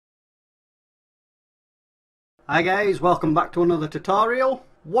Hi guys, welcome back to another tutorial.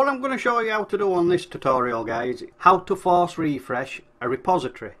 What I'm going to show you how to do on this tutorial, guys, how to force refresh a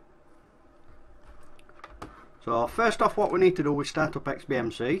repository. So first off, what we need to do is start up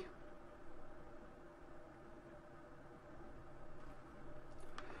XBMC.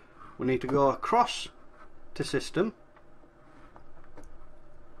 We need to go across to System,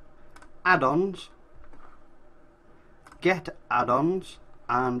 Add-ons, Get Add-ons,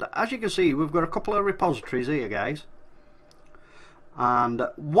 and as you can see we've got a couple of repositories here, guys. And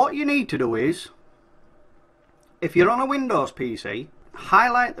what you need to do is, if you're on a Windows PC,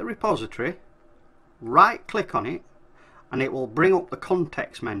 highlight the repository, right click on it, and it will bring up the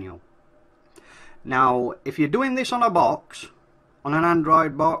context menu. Now if you're doing this on a box, on an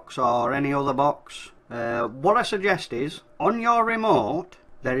Android box or any other box, what I suggest is, on your remote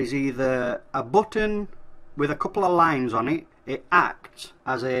there is either a button with a couple of lines on it. It acts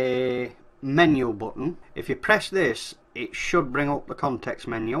as a menu button. If you press this, it should bring up the context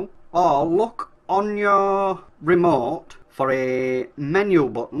menu. Or look on your remote for a menu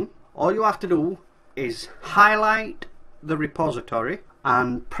button. All you have to do is highlight the repository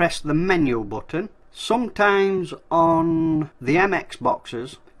and press the menu button. Sometimes on the MX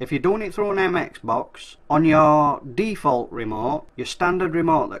boxes, if you're doing it through an MX box, on your default remote, your standard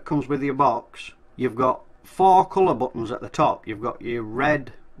remote that comes with your box, you've got 4 colour buttons at the top. You've got your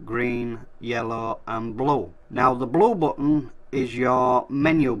red, green, yellow and blue. Now the blue button is your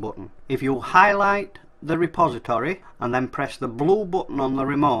menu button. If you highlight the repository and then press the blue button on the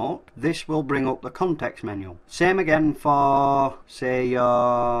remote, this will bring up the context menu. Same again for say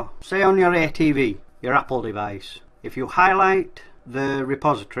on your ATV, your Apple device. If you highlight the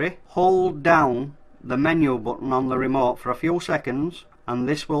repository, hold down the menu button on the remote for a few seconds and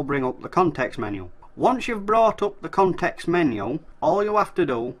this will bring up the context menu. Once you've brought up the context menu, all you have to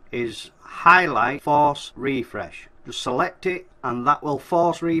do is highlight force refresh. Just select it and that will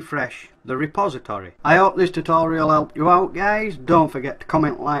force refresh the repository. I hope this tutorial helped you out, guys. Don't forget to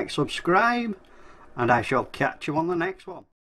comment, like, subscribe, and I shall catch you on the next one.